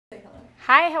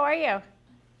Hi, how are you?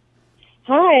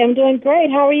 Hi, I'm doing great.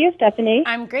 How are you, Stephanie?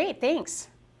 I'm great, thanks.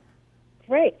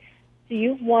 Great. So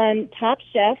you've won Top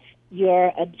Chef.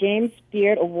 You're a James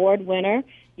Beard Award winner.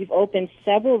 You've opened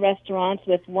several restaurants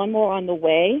with one more on the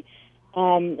way.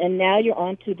 And now you're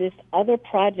on to this other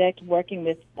project working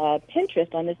with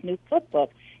Pinterest on this new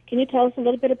cookbook. Can you tell us a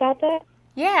little bit about that?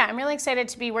 Yeah, I'm really excited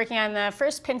to be working on the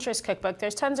first Pinterest cookbook.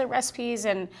 There's tons of recipes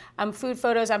and food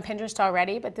photos on Pinterest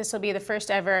already, but this will be the first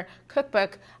ever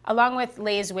cookbook along with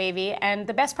Lay's Wavy. And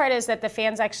the best part is that the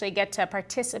fans actually get to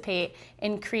participate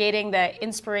in creating the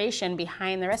inspiration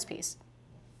behind the recipes.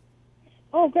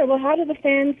 Oh, great. Well, how do the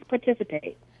fans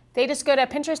participate? They just go to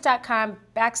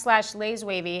pinterest.com/Lay's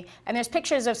Wavy, and there's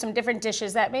pictures of some different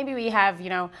dishes that maybe we have,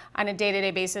 on a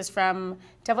day-to-day basis, from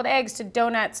deviled eggs to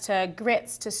donuts to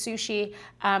grits to sushi,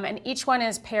 and each one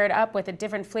is paired up with a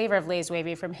different flavor of Lay's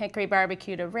Wavy, from hickory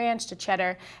barbecue to ranch to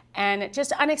cheddar, and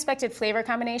just unexpected flavor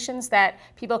combinations that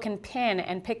people can pin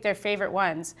and pick their favorite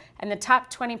ones. And the top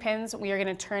 20 pins we are going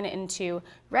to turn into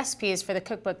recipes for the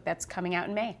cookbook that's coming out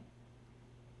in May.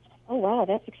 Oh, wow,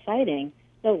 that's exciting.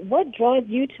 So what draws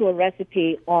you to a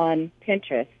recipe on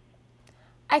Pinterest?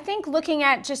 I think looking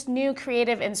at just new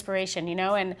creative inspiration,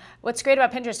 and what's great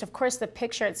about Pinterest, of course, the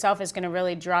picture itself is going to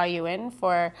really draw you in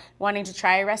for wanting to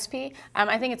try a recipe.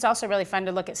 I think it's also really fun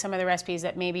to look at some of the recipes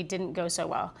that maybe didn't go so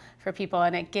well for people,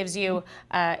 and it gives you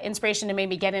inspiration to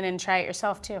maybe get in and try it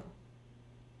yourself too.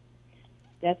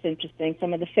 That's interesting.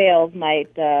 Some of the fails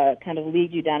might kind of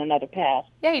lead you down another path.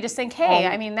 Yeah, you just think,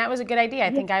 hey, that was a good idea.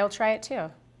 I think I will try it too.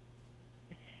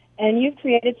 And you've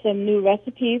created some new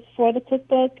recipes for the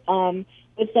cookbook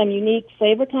with some unique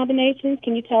flavor combinations.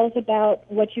 Can you tell us about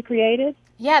what you created?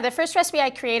 Yeah, the first recipe I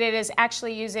created is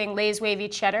actually using Lay's Wavy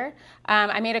cheddar.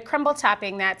 I made a crumble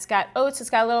topping that's got oats,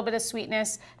 it's got a little bit of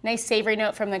sweetness, nice savory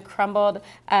note from the crumbled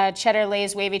cheddar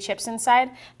Lay's Wavy chips inside.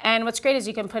 And what's great is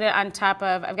you can put it on top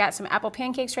of, I've got some apple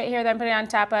pancakes right here that I'm putting it on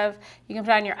top of. You can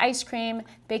put it on your ice cream,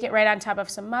 bake it right on top of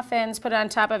some muffins, put it on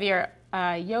top of your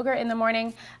yogurt in the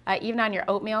morning, even on your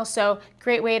oatmeal. So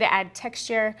great way to add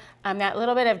texture. That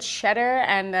little bit of cheddar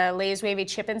and the Lay's Wavy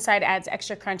chip inside adds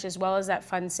extra crunch as well as that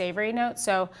fun savory note.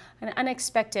 So an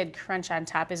unexpected crunch on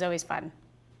top is always fun.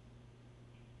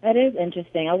 That is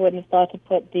interesting. I wouldn't have thought to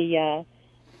put the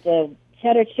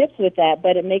cheddar chips with that,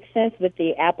 but it makes sense with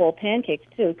the apple pancakes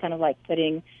too, kind of like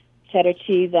putting cheddar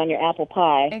cheese on your apple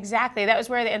pie. Exactly. That was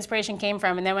where the inspiration came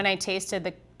from. And then when I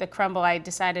tasted the crumble, I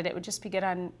decided it would just be good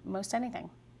on most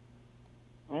anything.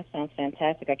 That sounds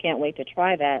fantastic. I can't wait to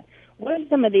try that. What are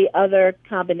some of the other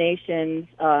combinations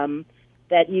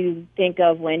that you think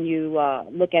of when you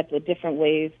look at the different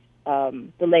ways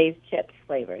the Lay's chips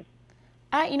flavors?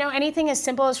 Anything as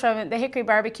simple as from the hickory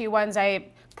barbecue ones I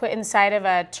put inside of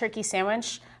a turkey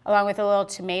sandwich along with a little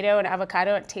tomato and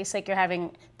avocado. It tastes like you're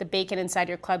having the bacon inside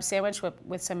your club sandwich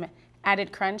with some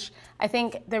added crunch. I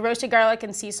think the roasted garlic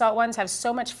and sea salt ones have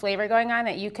so much flavor going on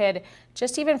that you could,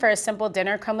 just even for a simple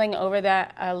dinner, crumbling over the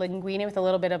linguine with a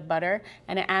little bit of butter,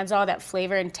 and it adds all that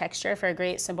flavor and texture for a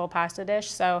great simple pasta dish.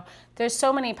 So there's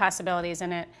so many possibilities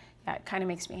in it that kind of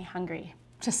makes me hungry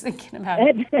just thinking about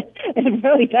it. It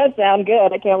really does sound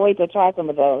good. I can't wait to try some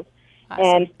of those. Awesome.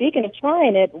 And speaking of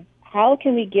trying it, how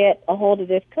can we get a hold of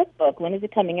this cookbook? When is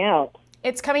it coming out?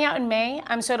 It's coming out in May,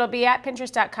 so it'll be at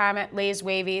pinterest.com at Lay's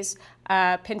Wavy's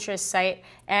Pinterest site.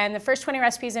 And the first 20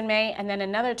 recipes in May, and then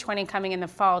another 20 coming in the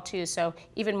fall too, so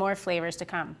even more flavors to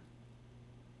come.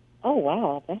 Oh,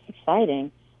 wow, that's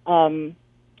exciting. I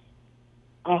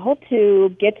hope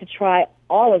to get to try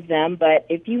all of them, but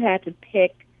if you had to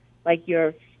pick like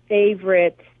your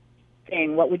favorite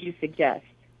thing, what would you suggest?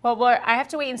 Well, I have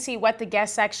to wait and see what the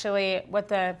guests actually, what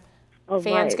the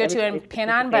fans go to and pin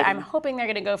on, but I'm hoping they're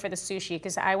going to go for the sushi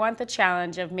because I want the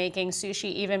challenge of making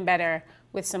sushi even better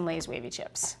with some Lay's Wavy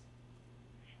chips.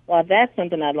 Well, that's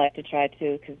something I'd like to try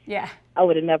too because I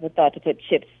would have never thought to put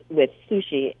chips with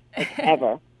sushi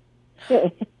ever.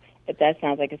 But that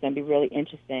sounds like it's going to be really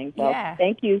interesting. So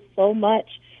thank you so much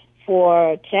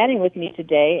for chatting with me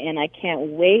today, and I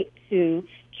can't wait to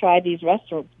try these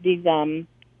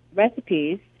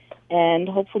recipes and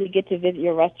hopefully get to visit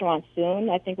your restaurant soon.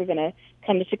 I think we're going to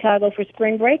come to Chicago for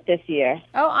spring break this year.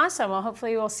 Oh, awesome. Well,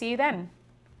 hopefully we'll see you then.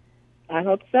 I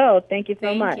hope so. Thank you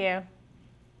so much. Thank you.